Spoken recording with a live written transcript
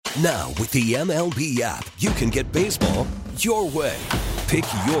Now, with the MLB app, you can get baseball your way. Pick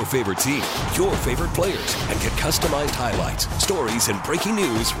your favorite team, your favorite players, and get customized highlights, stories, and breaking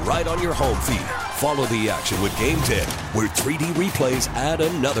news right on your home feed. Follow the action with Game 10, where 3D replays add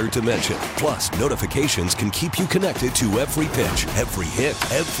another dimension. Plus, notifications can keep you connected to every pitch, every hit,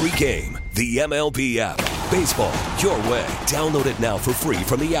 every game. The MLB app. Baseball your way. Download it now for free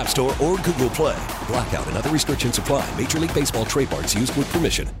from the App Store or Google Play. Blackout and other restrictions apply. Major League Baseball trademarks used with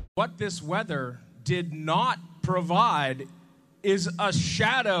permission. What this weather did not provide is a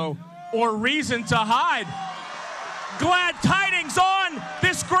shadow or reason to hide. Glad tidings on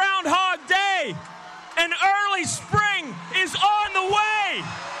this Groundhog Day. An early spring is on the way.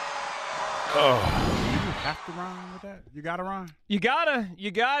 You have to rhyme with that? You got to rhyme? You gotta.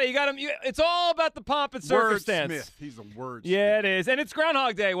 It's all about the pomp and circumstance. Wordsmith. He's a wordsmith. Yeah, it is. And it's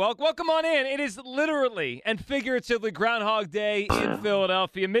Groundhog Day. Welcome on in. It is literally and figuratively Groundhog Day in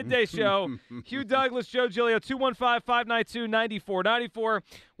Philadelphia. Midday show. Hugh Douglas, Joe Giglio, 215-592-9494.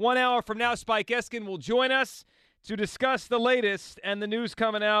 1 hour from now, Spike Eskin will join us to discuss the latest and the news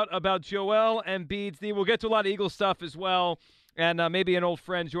coming out about Joel Embiid's knee. We'll get to a lot of Eagles stuff as well. And maybe an old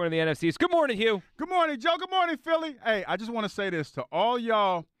friend joining the NFCs. Good morning, Hugh. Good morning, Joe. Good morning, Philly. Hey, I just want to say this to all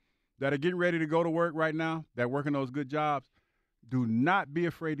y'all that are getting ready to go to work right now, that working those good jobs. Do not be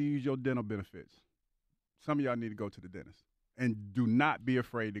afraid to use your dental benefits. Some of y'all need to go to the dentist. And do not be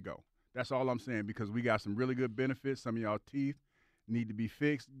afraid to go. That's all I'm saying, because we got some really good benefits. Some of y'all teeth need to be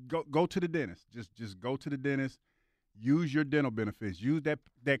fixed. Go to the dentist. Just go to the dentist. Use your dental benefits. Use that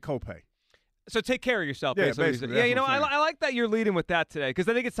copay. So take care of yourself. Yeah, basically. Yeah, you know, I like that you're leading with that today, because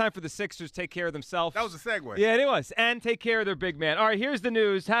I think it's time for the Sixers to take care of themselves. That was a segue. Yeah, it was. And take care of their big man. All right, here's the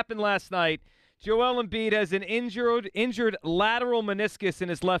news. Happened last night. Joel Embiid has an injured lateral meniscus in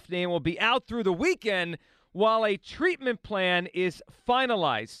his left knee and will be out through the weekend while a treatment plan is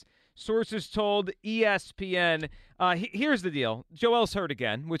finalized. Sources told ESPN. Here's the deal. Joel's hurt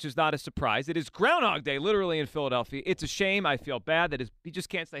again, which is not a surprise. It is Groundhog Day, literally, in Philadelphia. It's a shame. I feel bad that he just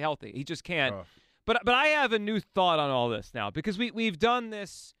can't stay healthy. He just can't. But I have a new thought on all this now, because we've done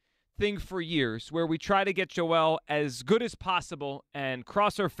this thing for years where we try to get Joel as good as possible and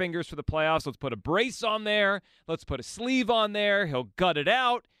cross our fingers for the playoffs. Let's put a brace on there. Let's put a sleeve on there. He'll gut it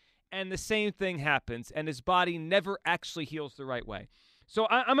out. And the same thing happens, and his body never actually heals the right way. So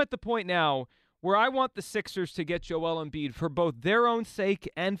I'm at the point now where I want the Sixers to get Joel Embiid, for both their own sake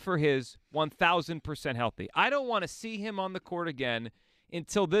and for his, 1,000% healthy. I don't want to see him on the court again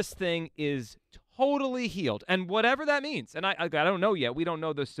until this thing is totally healed. And whatever that means, and I don't know yet. We don't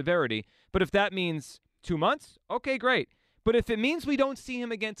know the severity. But if that means 2 months, okay, great. But if it means we don't see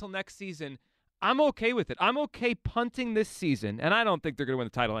him again until next season, I'm okay with it. I'm okay punting this season, and I don't think they're going to win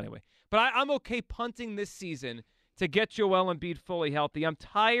the title anyway. But I'm okay punting this season to get Joel Embiid fully healthy. I'm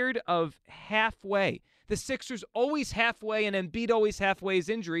tired of halfway. The Sixers always halfway, and Embiid always halfway his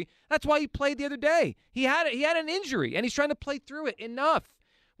injury. That's why he played the other day. He had an injury, and he's trying to play through it. Enough.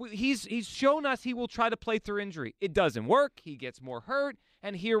 He's shown us he will try to play through injury. It doesn't work. He gets more hurt,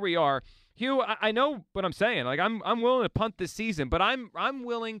 and here we are. Hugh, I know what I'm saying. Like I'm willing to punt this season, but I'm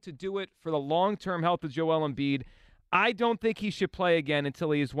willing to do it for the long-term health of Joel Embiid. I don't think he should play again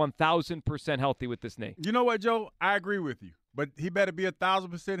until he is 1,000% healthy with this knee. You know what, Joe? I agree with you. But he better be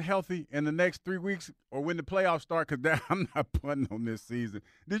 1,000% healthy in the next 3 weeks or when the playoffs start, because I'm not punting on this season.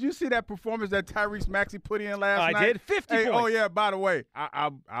 Did you see that performance that Tyrese Maxey put in last night? I did. 50 points. Oh, yeah, by the way,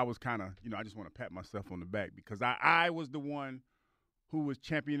 I was kind of, I just want to pat myself on the back, because I was the one who was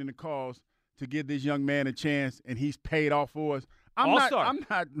championing the cause to give this young man a chance, and he's paid off for us. I'm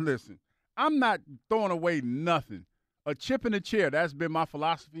not throwing away nothing. A chip in the chair, that's been my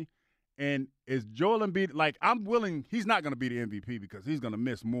philosophy. And is Joel Embiid, I'm willing, he's not going to be the MVP because he's going to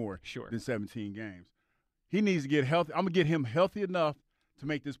miss more than 17 games. He needs to get healthy. I'm going to get him healthy enough to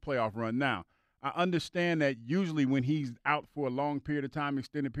make this playoff run. Now, I understand that usually when he's out for a long period of time,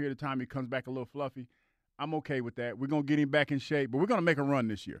 extended period of time, he comes back a little fluffy. I'm okay with that. We're going to get him back in shape, but we're going to make a run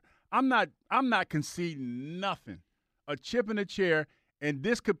this year. I'm not conceding nothing. A chip in the chair. And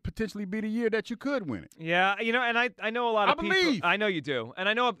this could potentially be the year that you could win it. Yeah, and I know a lot of people. Believe. I know you do. And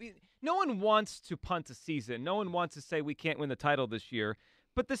I know no one wants to punt a season. No one wants to say we can't win the title this year.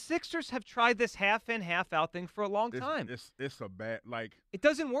 But the Sixers have tried this half-in, half-out thing for a long time. It's a bad, It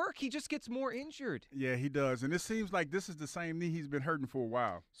doesn't work. He just gets more injured. Yeah, he does. And it seems like this is the same knee he's been hurting for a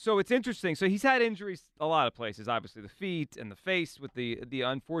while. So it's interesting. So he's had injuries a lot of places, obviously the feet and the face with the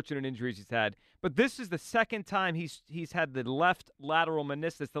unfortunate injuries he's had. But this is the second time he's had the left lateral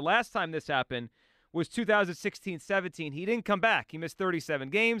meniscus. The last time this happened was 2016-17. He didn't come back. He missed 37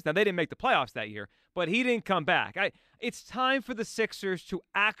 games. Now, they didn't make the playoffs that year, but he didn't come back. It's time for the Sixers to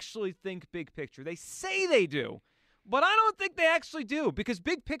actually think big picture. They say they do, but I don't think they actually do, because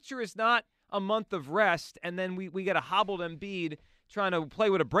big picture is not a month of rest, and then we get a hobbled Embiid trying to play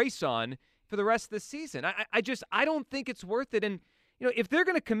with a brace on for the rest of the season. I don't think it's worth it. And if they're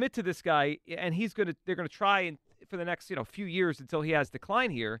going to commit to this guy, and they're going to try for the next few years until he has decline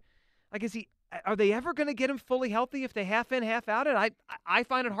here, are they ever going to get him fully healthy if they half in, half out it? I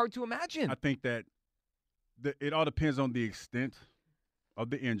find it hard to imagine. I think that it all depends on the extent of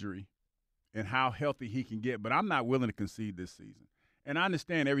the injury and how healthy he can get. But I'm not willing to concede this season. And I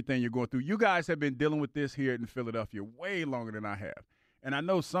understand everything you're going through. You guys have been dealing with this here in Philadelphia way longer than I have. And I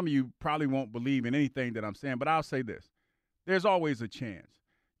know some of you probably won't believe in anything that I'm saying, but I'll say this. There's always a chance.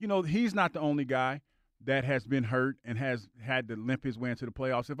 He's not the only guy that has been hurt and has had to limp his way into the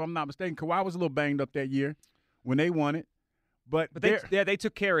playoffs. If I'm not mistaken, Kawhi was a little banged up that year when they won it. But they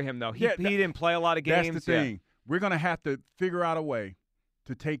took care of him, though. He didn't play a lot of games. That's the thing. We're going to have to figure out a way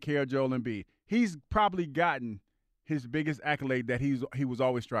to take care of Joel Embiid. He's probably gotten his biggest accolade that he was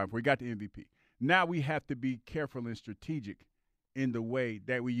always striving for. He got the MVP. Now we have to be careful and strategic in the way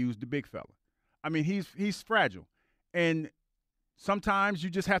that we use the big fella. I mean, he's fragile. And sometimes you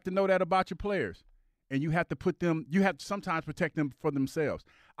just have to know that about your players. And you have to sometimes protect them for themselves.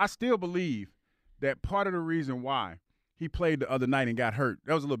 I still believe that part of the reason why he played the other night and got hurt,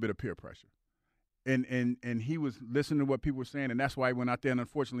 that was a little bit of peer pressure. And he was listening to what people were saying, and that's why he went out there and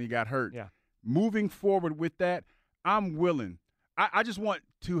unfortunately he got hurt. Yeah. Moving forward with that, I'm willing. I just want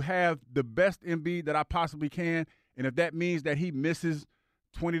to have the best Embiid that I possibly can, and if that means that he misses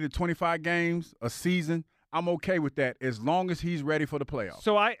 20 to 25 games a season, I'm okay with that as long as he's ready for the playoffs.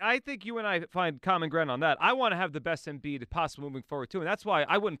 So I think you and I find common ground on that. I want to have the best Embiid possible moving forward, too, and that's why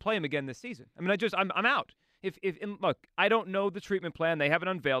I wouldn't play him again this season. I mean, I'm out. Look, I don't know the treatment plan. They haven't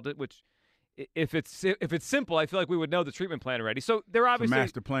unveiled it, which if it's simple, I feel like we would know the treatment plan already. So they're obviously it's a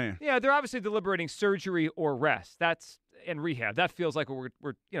master plan. Yeah, they're obviously deliberating surgery or rest. That's and rehab. That feels like we're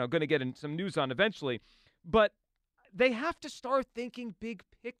going to get in some news on eventually. But they have to start thinking big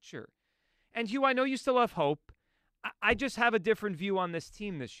picture. And Hugh, I know you still have hope. I just have a different view on this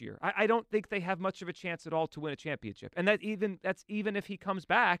team this year. I don't think they have much of a chance at all to win a championship. And that's even if he comes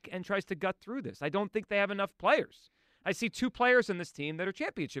back and tries to gut through this. I don't think they have enough players. I see two players in this team that are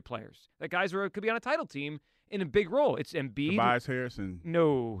championship players. That guys could be on a title team in a big role. It's Embiid. Tobias Harris and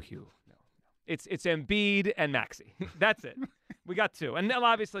No, Hugh. No. It's Embiid and Maxey. That's it. We got two. And now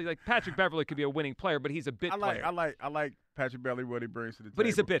obviously, like Patrick Beverley could be a winning player, but he's a bit player. I like Patrick Beverley, what he brings to the table. But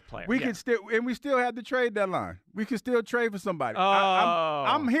he's a bit player. We still have the trade deadline. We can still trade for somebody. Oh.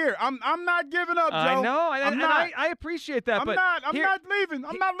 I'm here. I'm not giving up, Joe. I know. I appreciate that. I'm not leaving.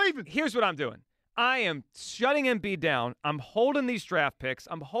 I'm not leaving. Here's what I'm doing. I am shutting Embiid down. I'm holding these draft picks.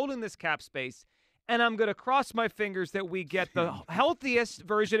 I'm holding this cap space. And I'm going to cross my fingers that we get the healthiest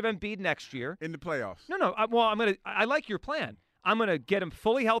version of Embiid next year. In the playoffs. No. I like your plan. I'm going to get him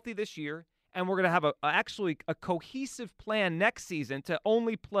fully healthy this year, and we're going to have a cohesive plan next season to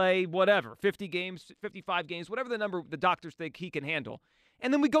only play 50 games, 55 games, whatever the number the doctors think he can handle.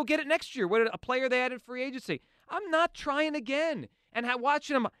 And then we go get it next year. What a player they had in free agency. I'm not trying again. And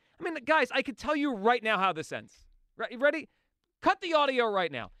watching him, I mean, guys, I can tell you right now how this ends. Right, you ready? Cut the audio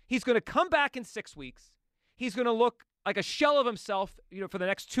right now. He's going to come back in 6 weeks. He's going to look like a shell of himself, for the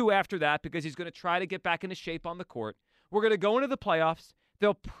next 2 after that, because he's going to try to get back into shape on the court. We're going to go into the playoffs.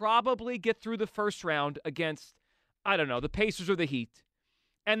 They'll probably get through the first round against, I don't know, the Pacers or the Heat.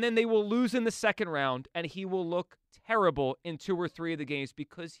 And then they will lose in the second round, and he will look terrible in 2 or 3 of the games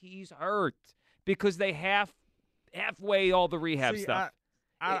because he's hurt, because they halfway all the rehab stuff.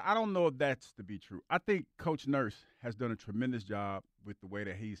 I don't know if that's to be true. I think Coach Nurse has done a tremendous job with the way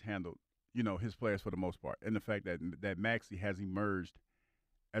that he's handled, his players for the most part, and the fact that Maxey has emerged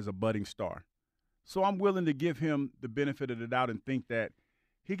as a budding star. So I'm willing to give him the benefit of the doubt and think that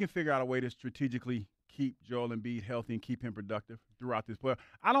he can figure out a way to strategically keep Joel Embiid healthy and keep him productive throughout this playoff.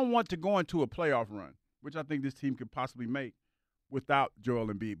 I don't want to go into a playoff run, which I think this team could possibly make without Joel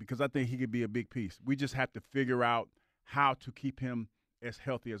Embiid, because I think he could be a big piece. We just have to figure out how to keep him as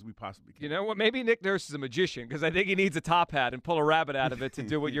healthy as we possibly can. You know what? Maybe Nick Nurse is a magician, because I think he needs a top hat and pull a rabbit out of it to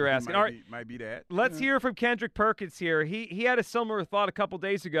do what you're asking. All right, might be that. Let's hear from Kendrick Perkins here. He had a similar thought a couple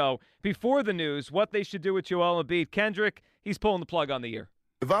days ago before the news, what they should do with Joel Embiid. Kendrick, he's pulling the plug on the year.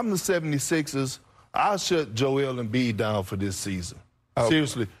 If I'm the 76ers, I'll shut Joel Embiid down for this season.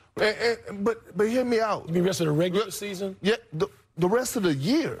 Seriously. But hear me out. You mean rest of the regular season? Yeah, the rest of the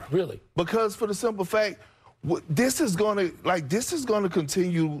year. Really? Because for the simple fact, this is gonna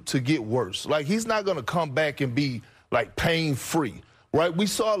continue to get worse. Like, he's not gonna come back and be like pain-free. Right, we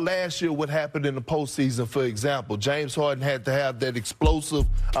saw last year what happened in the postseason, for example. James Harden had to have that explosive,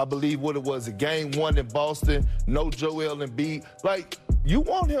 I believe what it was, a game 1 in Boston, no Joel Embiid. Like, you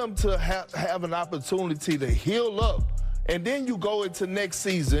want him to have an opportunity to heal up, and then you go into next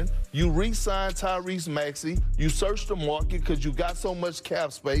season, you re-sign Tyrese Maxey, you search the market because you got so much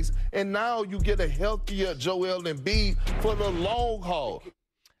cap space, and now you get a healthier Joel Embiid for the long haul.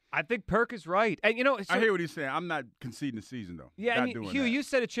 I think Perk is right. And, I hear what he's saying. I'm not conceding the season, though. Yeah, and Hugh, you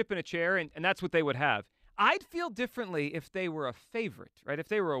said a chip in a chair, and that's what they would have. I'd feel differently if they were a favorite, right? If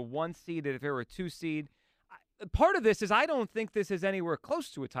they were a 1 seed, if they were a 2 seed. Part of this is I don't think this is anywhere close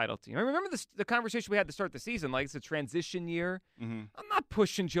to a title team. I remember the conversation we had to start the season, like it's a transition year. Mm-hmm. I'm not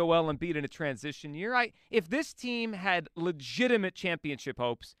pushing Joel Embiid in a transition year. If this team had legitimate championship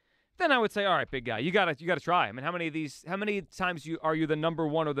hopes, then I would say, all right, big guy, you gotta try. I mean, how many times are you the number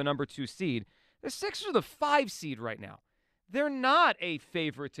 1 or the number 2 seed? The Sixers are the 5 seed right now. They're not a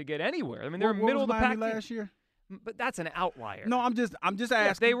favorite to get anywhere. I mean, they're middle of the pack last year. But that's an outlier. No, I'm just asking.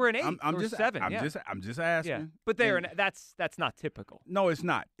 Yeah, they were an 8 I'm or just, 7. I'm just asking. Yeah. But that's not typical. No, it's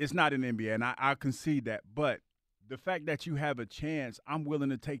not. It's not in the NBA, and I concede that. But the fact that you have a chance, I'm willing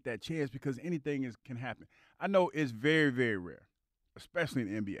to take that chance because anything can happen. I know it's very, very rare, especially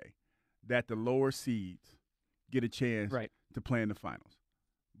in the NBA, that the lower seeds get a chance to play in the finals.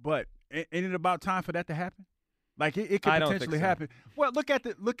 But ain't it about time for that to happen? Like it could potentially happen. Well, look at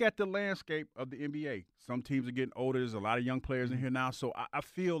the landscape of the NBA. Some teams are getting older. There's a lot of young players in here now. So I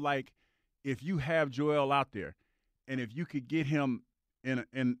feel like if you have Joel out there, and if you could get him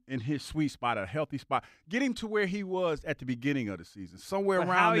in his sweet spot, a healthy spot, get him to where he was at the beginning of the season, somewhere around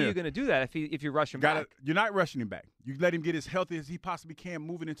there. How are you going to do that if you rush him back? You're not rushing him back. You let him get as healthy as he possibly can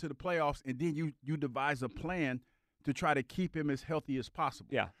moving into the playoffs, and then you devise a plan to try to keep him as healthy as possible.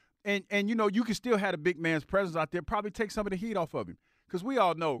 Yeah. And you can still have a big man's presence out there, probably take some of the heat off of him. Because we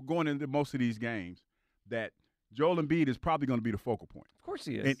all know going into most of these games that Joel Embiid is probably going to be the focal point. Of course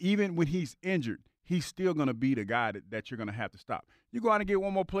he is. And even when he's injured, he's still going to be the guy that you're going to have to stop. You go out and get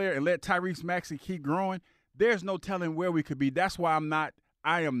one more player and let Tyrese Maxey keep growing, there's no telling where we could be. That's why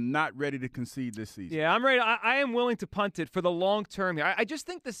I am not ready to concede this season. Yeah, I'm ready. I am willing to punt it for the long term here. I just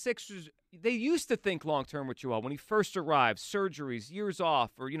think the Sixers, they used to think long term with Joel when he first arrived, surgeries, years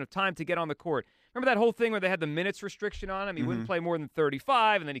off, or time to get on the court. Remember that whole thing where they had the minutes restriction on him? He wouldn't play more than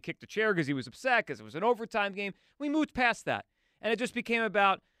 35, and then he kicked a chair because he was upset because it was an overtime game. We moved past that, and it just became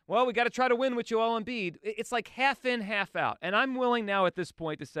about, well, we got to try to win with Joel Embiid. It's like half in, half out. And I'm willing now at this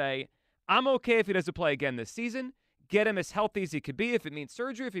point to say I'm okay if he doesn't play again this season. Get him as healthy as he could be. If it means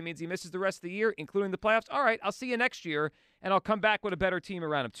surgery, if it means he misses the rest of the year, including the playoffs, all right, I'll see you next year, and I'll come back with a better team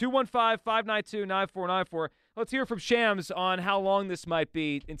around him. 215-592-9494. Let's hear from Shams on how long this might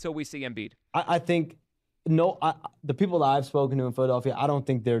be until we see Embiid. I think the people that I've spoken to in Philadelphia, I don't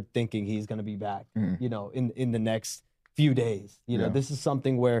think they're thinking he's going to be back, in the next few days. This is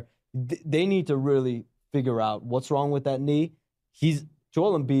something where they need to really figure out what's wrong with that knee.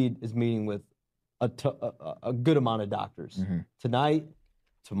 Joel Embiid is meeting with a good amount of doctors tonight,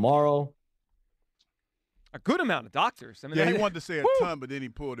 tomorrow. A good amount of doctors. I mean, he wanted to say a ton, but then he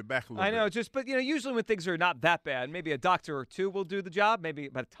pulled it back a little bit. I know, but usually when things are not that bad, maybe a doctor or two will do the job, maybe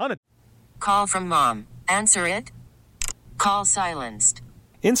about a ton of. Call from mom. Answer it. Call silenced.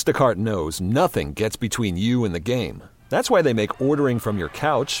 Instacart knows nothing gets between you and the game. That's why they make ordering from your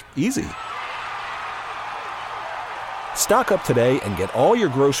couch easy. Stock up today and get all your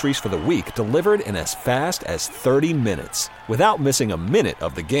groceries for the week delivered in as fast as 30 minutes without missing a minute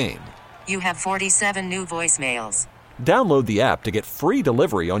of the game. You have 47 new voicemails. Download the app to get free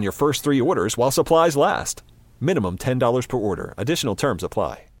delivery on your first 3 orders while supplies last. Minimum $10 per order. Additional terms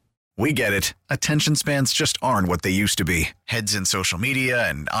apply. We get it. Attention spans just aren't what they used to be. Heads in social media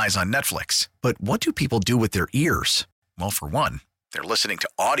and eyes on Netflix. But what do people do with their ears? Well, for one, they're listening to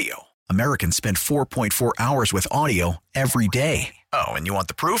audio. Americans spend 4.4 hours with audio every day. Oh, and you want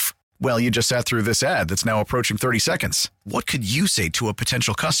the proof? Well, you just sat through this ad that's now approaching 30 seconds. What could you say to a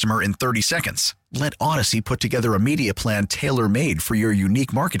potential customer in 30 seconds? Let Odyssey put together a media plan tailor-made for your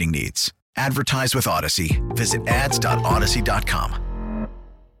unique marketing needs. Advertise with Odyssey. Visit ads.odyssey.com.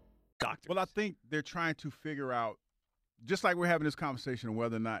 Well, I think they're trying to figure out, just like we're having this conversation on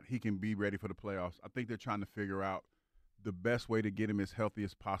whether or not he can be ready for the playoffs, I think they're trying to figure out the best way to get him as healthy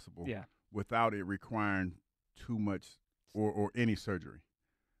as possible without it requiring too much or any surgery.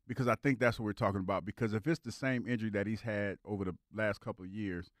 Because I think that's what we're talking about. Because if it's the same injury that he's had over the last couple of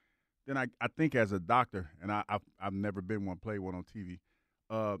years, then I think as a doctor, and I've never been one, played one on TV,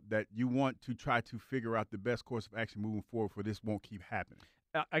 that you want to try to figure out the best course of action moving forward for this won't keep happening.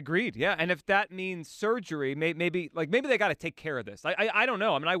 Agreed. Yeah, and if that means surgery, maybe they got to take care of this. I don't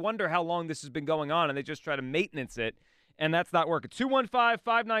know. I mean, I wonder how long this has been going on, and they just try to maintenance it, and that's not working.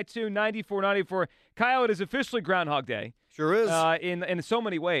 215-592-9494. Kyle, it is officially Groundhog Day. Sure is. In so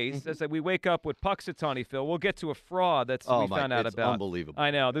many ways. As we wake up with Puxatawny, Phil. We'll get to a fraud we found out about. Unbelievable.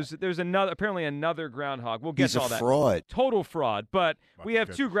 I know. There's another groundhog. We'll get to all that. He's a fraud. Total fraud. But we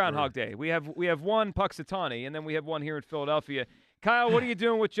have two Groundhog Day. We have one Puxatawny, and then we have one here in Philadelphia. Kyle, what are you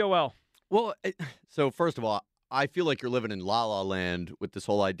doing with Joel? Well, so first of all, I feel like you're living in La La Land with this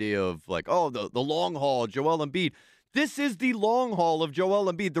whole idea of like, oh, the long haul, Joel Embiid. This is the long haul of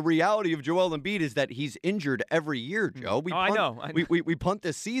Joel Embiid. The reality of Joel Embiid is that he's injured every year, Joe. I know. We punt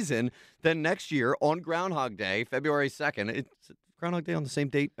this season. Then next year on Groundhog Day, February 2nd, it's Groundhog Day on the same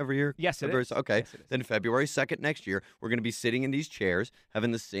date every year? Yes, it is. Okay. Yes, it is. Then February 2nd next year, we're going to be sitting in these chairs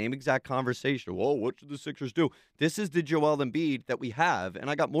having the same exact conversation. Whoa, what should the Sixers do? This is the Joel Embiid that we have.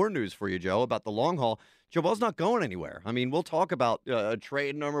 And I got more news for you, Joe, about the long haul. Joel's not going anywhere. I mean, we'll talk about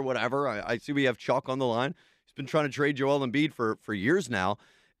trading him or whatever. I see we have Chuck on the line. He's been trying to trade Joel Embiid for years now.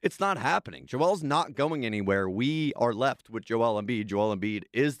 It's not happening. Joel's not going anywhere. We are left with Joel Embiid. Joel Embiid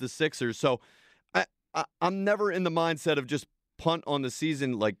is the Sixers. So I'm never in the mindset of just punt on the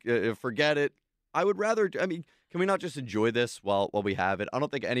season, like forget it. I would rather, can we not just enjoy this while we have it? I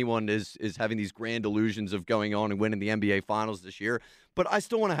don't think anyone is having these grand illusions of going on and winning the NBA Finals this year, but I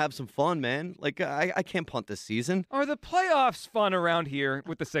still want to have some fun, man. Like, I can't punt this season. Are the playoffs fun around here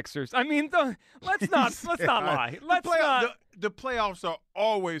with the Sixers? I mean, let's not lie. The playoffs are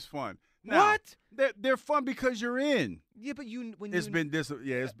always fun. Now, what? They're fun because you're in. Yeah, but I'm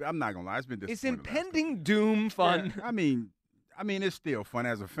not gonna lie. It's been disappointing. Is impending doom fun? Yeah, I mean, it's still fun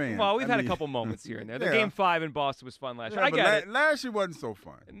as a fan. Well, we've had a couple moments here and there. The Game 5 in Boston was fun last year. I get it. Last year wasn't so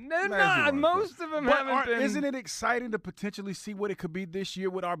fun. No, most of them haven't been. Isn't it exciting to potentially see what it could be this year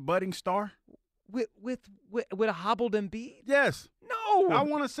with our budding star? With a hobbled Embiid? Yes. No. I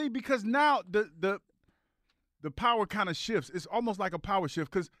want to see, because now the power kind of shifts. It's almost like a power shift,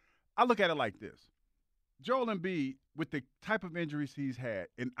 because I look at it like this. Joel Embiid, with the type of injuries he's had,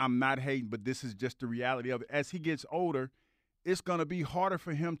 and I'm not hating, but this is just the reality of it, as he gets older, it's going to be harder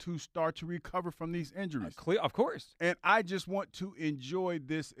for him to start to recover from these injuries. Of course. And I just want to enjoy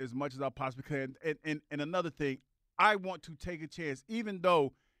this as much as I possibly can. And another thing, I want to take a chance. Even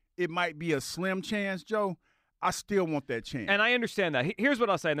though it might be a slim chance, Joe, I still want that chance. And I understand that. Here's what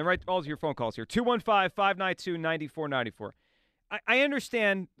I'll say, and then all of your phone calls here. 215-592-9494. I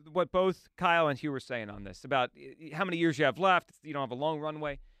understand what both Kyle and Hugh were saying on this, about how many years you have left. You don't have a long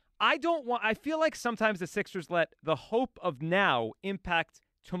runway. I feel like sometimes the Sixers let the hope of now impact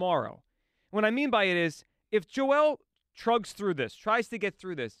tomorrow. What I mean by it is, if Joel trugs through this, tries to get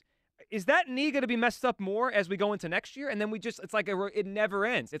through this, is that knee going to be messed up more as we go into next year? And then it's like it never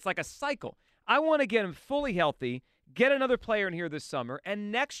ends. It's like a cycle. I want to get him fully healthy, get another player in here this summer,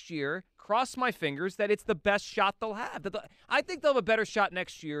 and next year, cross my fingers that it's the best shot they'll have. I think they'll have a better shot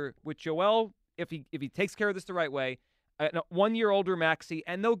next year with Joel if he takes care of this the right way. 1 year older Maxey,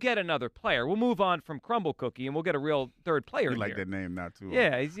 and they'll get another player. We'll move on from Crumble Cookie, and we'll get a real third player. You like that name now, too.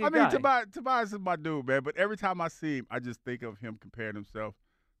 Yeah, he's a guy. Tobias is my dude, man. But every time I see him, I just think of him comparing himself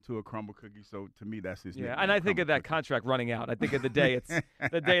to a Crumble Cookie. So to me, that's his name. Yeah, and I think of that contract running out. I think of the day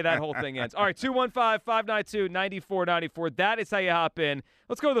the day that whole thing ends. All right, 215-592-9494. That is how you hop in.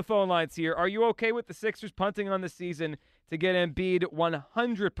 Let's go to the phone lines here. Are you okay with the Sixers punting on the season to get Embiid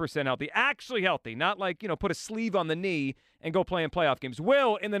 100% healthy? Actually healthy, not like, put a sleeve on the knee and go play in playoff games.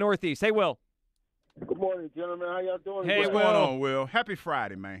 Will in the Northeast. Hey, Will. Good morning, gentlemen. How y'all doing? Hey, What's going on, Will? Happy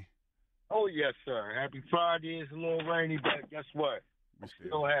Friday, man. Oh, yes, sir. Happy Friday. It's a little rainy, but guess what? I'm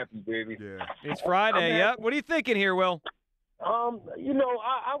still happy, baby. Yeah. It's Friday, yeah. What are you thinking here, Will? I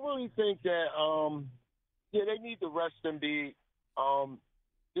really think that, they need to rest Embiid.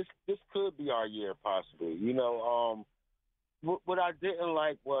 This could be our year, possibly. What I didn't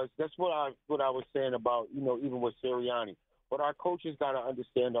like was, that's what I was saying about, even with Sirianni. But our coaches got to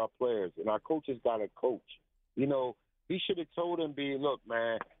understand our players, and our coaches got to coach. He should have told Embiid, look,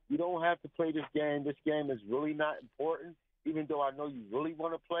 man, you don't have to play this game. This game is really not important, even though I know you really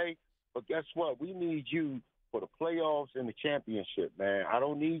want to play. But guess what? We need you for the playoffs and the championship, man. I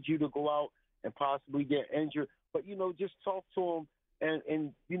don't need you to go out and possibly get injured. But, just talk to him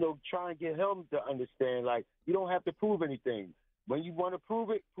and try and get him to understand, like, you don't have to prove anything. When you want to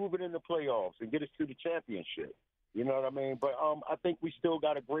prove it in the playoffs and get us to the championship. You know what I mean? But I think we still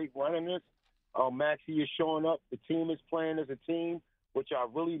got a great run in this. Maxey is showing up. The team is playing as a team, which I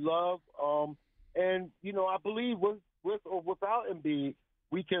really love. I believe with or without Embiid,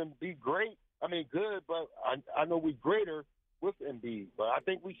 we can be great. I mean, good, but I know we're greater with Embiid. But I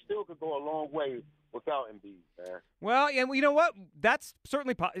think we still could go a long way without Embiid, man. Well, and you know what? That's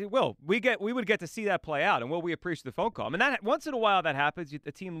certainly we would get to see that play out, and we appreciate the phone call. I mean, that once in a while that happens.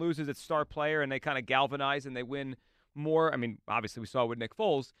 The team loses its star player, and they kind of galvanize and they win more. I mean, obviously we saw with Nick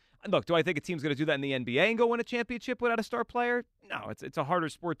Foles. And look, do I think a team's going to do that in the NBA and go win a championship without a star player? No, it's a harder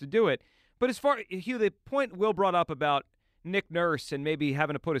sport to do it. But as far, Hugh, the point Will brought up about Nick Nurse and maybe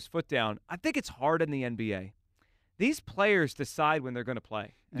having to put his foot down, I think it's hard in the NBA. These players decide when they're going to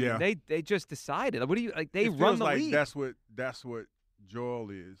play. Yeah, they just decided. What do you like? They it run the like league. That's what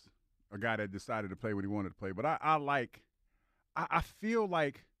Joel is, a guy that decided to play what he wanted to play. But I feel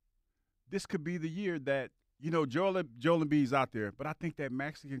like this could be the year that Joel Embiid's out there, but I think that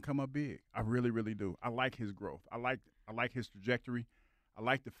Maxey can come up big. I really, really do. I like his growth. I like his trajectory. I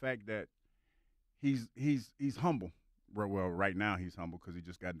like the fact that he's humble. Well, right now he's humble because he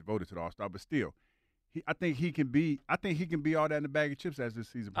just got devoted to the All-Star, but still. I think he can be all that in the bag of chips as this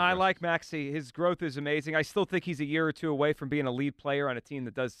season progresses. I like Maxey. His growth is amazing. I still think he's a year or two away from being a lead player on a team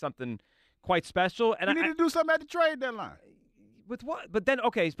that does something quite special. And you need to do something at the trade deadline. With what? But then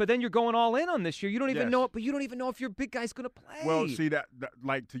you're going all in on this year. You don't even know it, but you don't even know if your big guy's going to play. Well, see that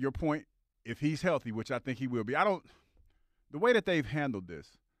like to your point, if he's healthy, which I think he will be. The way that they've handled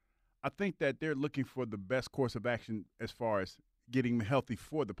this, I think that they're looking for the best course of action as far as getting him healthy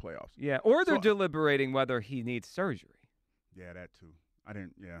for the playoffs. Yeah, or they're deliberating whether he needs surgery. Yeah, that too. I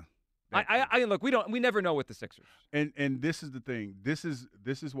didn't. Yeah. I look. We never know with the Sixers. And this is the thing. This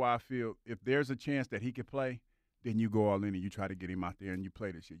is why I feel if there's a chance that he could play, then you go all in and you try to get him out there and you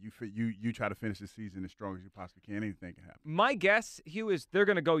play this shit. You try to finish the season as strong as you possibly can. Anything can happen. My guess, Hugh, is they're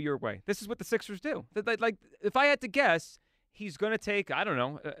going to go your way. This is what the Sixers do. Like, if I had to guess, he's going to take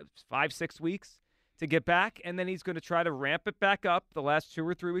 5-6 weeks to get back, and then he's going to try to ramp it back up the last 2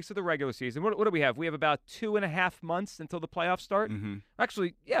 or 3 weeks of the regular season. What do we have? We have about 2.5 months until the playoffs start. Mm-hmm.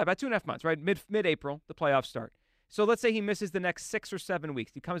 Actually, yeah, about 2.5 months, right? Mid-April, the playoffs start. So let's say he misses the next 6 or 7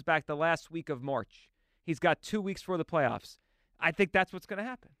 weeks. He comes back the last week of March. He's got 2 weeks for the playoffs. I think that's what's going to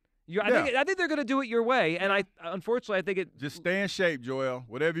happen. I think they're going to do it your way, and unfortunately, I think it. Just stay in shape, Joel.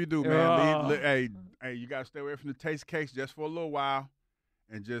 Whatever you do, man. Hey, you got to stay away from the taste cakes just for a little while,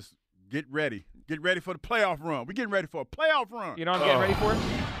 and just get ready. Get ready for the playoff run. We're getting ready for a playoff run. You know what I'm getting ready for?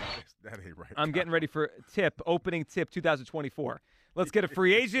 That ain't right. I'm getting ready for opening tip 2024. Let's get a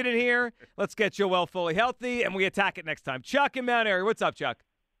free agent in here. Let's get Joel fully healthy, and we attack it next time. Chuck in Mount Airy. What's up, Chuck?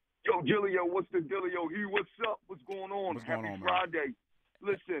 Yo, Gillio, what's the dealio? Hugh, what's up? What's going on? Happy Friday.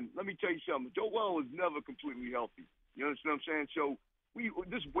 Listen, let me tell you something. Joel is never completely healthy. You understand what I'm saying? So we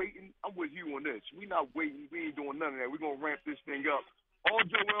just waiting. I'm with you on this. We not waiting. We ain't doing none of that. We're going to ramp this thing up. All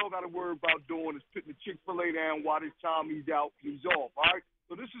Joel got to worry about doing is putting the Chick-fil-A down while this time he's out, he's off, all right?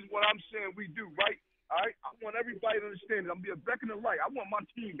 So this is what I'm saying we do, right? All right? I want everybody to understand it. I'm going to be a beck in the light. I want my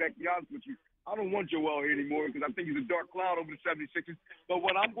team back, to be honest with you. I don't want Joel here anymore because I think he's a dark cloud over the 76ers. But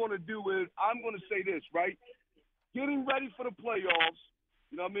what I'm going to do is I'm going to say this, right? Getting ready for the playoffs,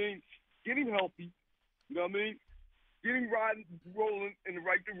 you know what I mean? Getting healthy, you know what I mean? Getting rolling in the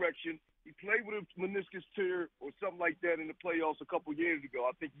right direction. He played with a meniscus tear or something like that in the playoffs a couple years ago.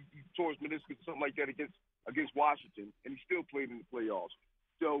 I think he tore his meniscus or something like that against Washington, and he still played in the playoffs.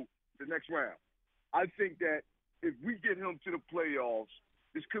 So the next round. I think that if we get him to the playoffs,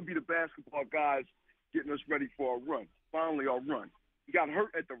 this could be the basketball guys getting us ready for our run. Finally, our run. He got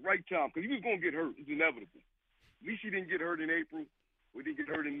hurt at the right time because he was going to get hurt. It's inevitable. At least he didn't get hurt in April or didn't get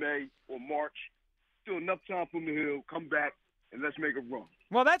hurt in May or March. Still enough time for him to heal, come back, and let's make a run.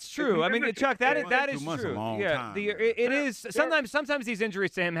 Well, that's true. I mean, Chuck, that is true. Yeah, it is. Sometimes these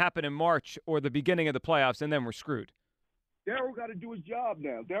injuries to him happen in March or the beginning of the playoffs, and then we're screwed. Daryl got to do his job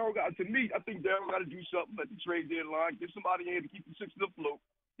now. To me, I think Daryl got to do something at the trade deadline, get somebody in to keep the Sixers afloat.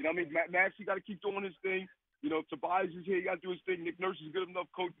 You know what I mean? Maxey got to keep doing his thing. You know, Tobias is here. He got to do his thing. Nick Nurse is a good enough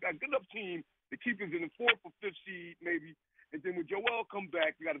coach. Got a good enough team to keep us in the 4th or 5th seed, maybe. And then when Joel come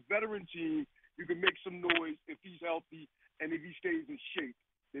back, you got a veteran team. You can make some noise if he's healthy and if he stays in shape.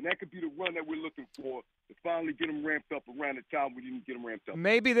 Then that could be the run that we're looking for to finally get him ramped up around the time we didn't get him ramped up.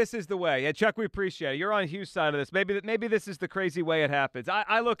 Maybe this is the way. Yeah, Chuck, we appreciate it. You're on Hugh's side of this. Maybe this is the crazy way it happens.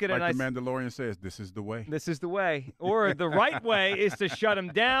 I look at it like and the Mandalorian says, this is the way. This is the way. Or the right way is to shut him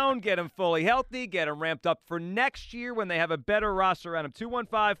down, get him fully healthy, get him ramped up for next year when they have a better roster around him.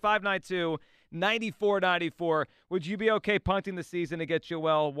 215-592-9494. Would you be okay punting the season to get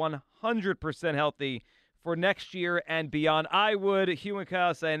Joel 100% healthy for next year and beyond? I would. Hugh and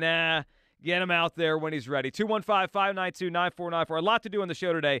Kyle say, nah, get him out there when he's ready. 215-592-9494. A lot to do on the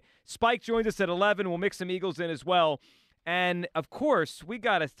show today. Spike joins us at 11. We'll mix some Eagles in as well. And, of course, we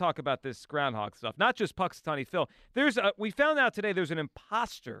got to talk about this Groundhog stuff, not just Puxatawny Phil. We found out today there's an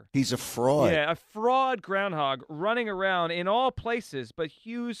imposter. He's a fraud. Yeah, a fraud groundhog running around in all places but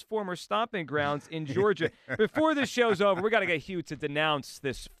Hugh's former stomping grounds in Georgia. Before this show's over, we got to get Hugh to denounce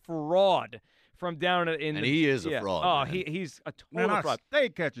this fraud from down in and he is a fraud. Oh, man. he's a total fraud. Stay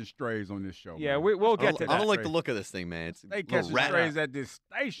catching strays on this show. Yeah, man. we'll get to that. I don't like the look of this thing, man. It's they catching strays at this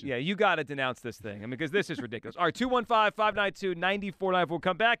station. Yeah, you got to denounce this thing because this is ridiculous. All right, 215-592-9494. We'll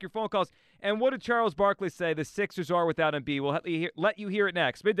come back. Your phone calls. And what did Charles Barkley say the Sixers are without Embiid? We'll let you hear it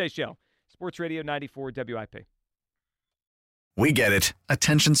next. Midday Show, Sports Radio 94 WIP. We get it.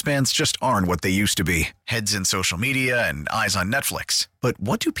 Attention spans just aren't what they used to be. Heads in social media and eyes on Netflix. But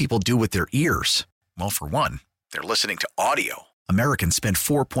what do people do with their ears? Well, for one, they're listening to audio. Americans spend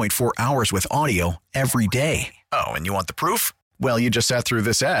 4.4 hours with audio every day. Oh, and you want the proof? Well, you just sat through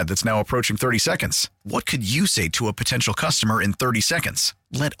this ad that's now approaching 30 seconds. What could you say to a potential customer in 30 seconds?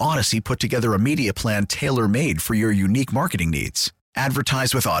 Let Odyssey put together a media plan tailor-made for your unique marketing needs.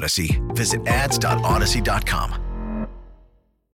 Advertise with Odyssey. Visit ads.odyssey.com.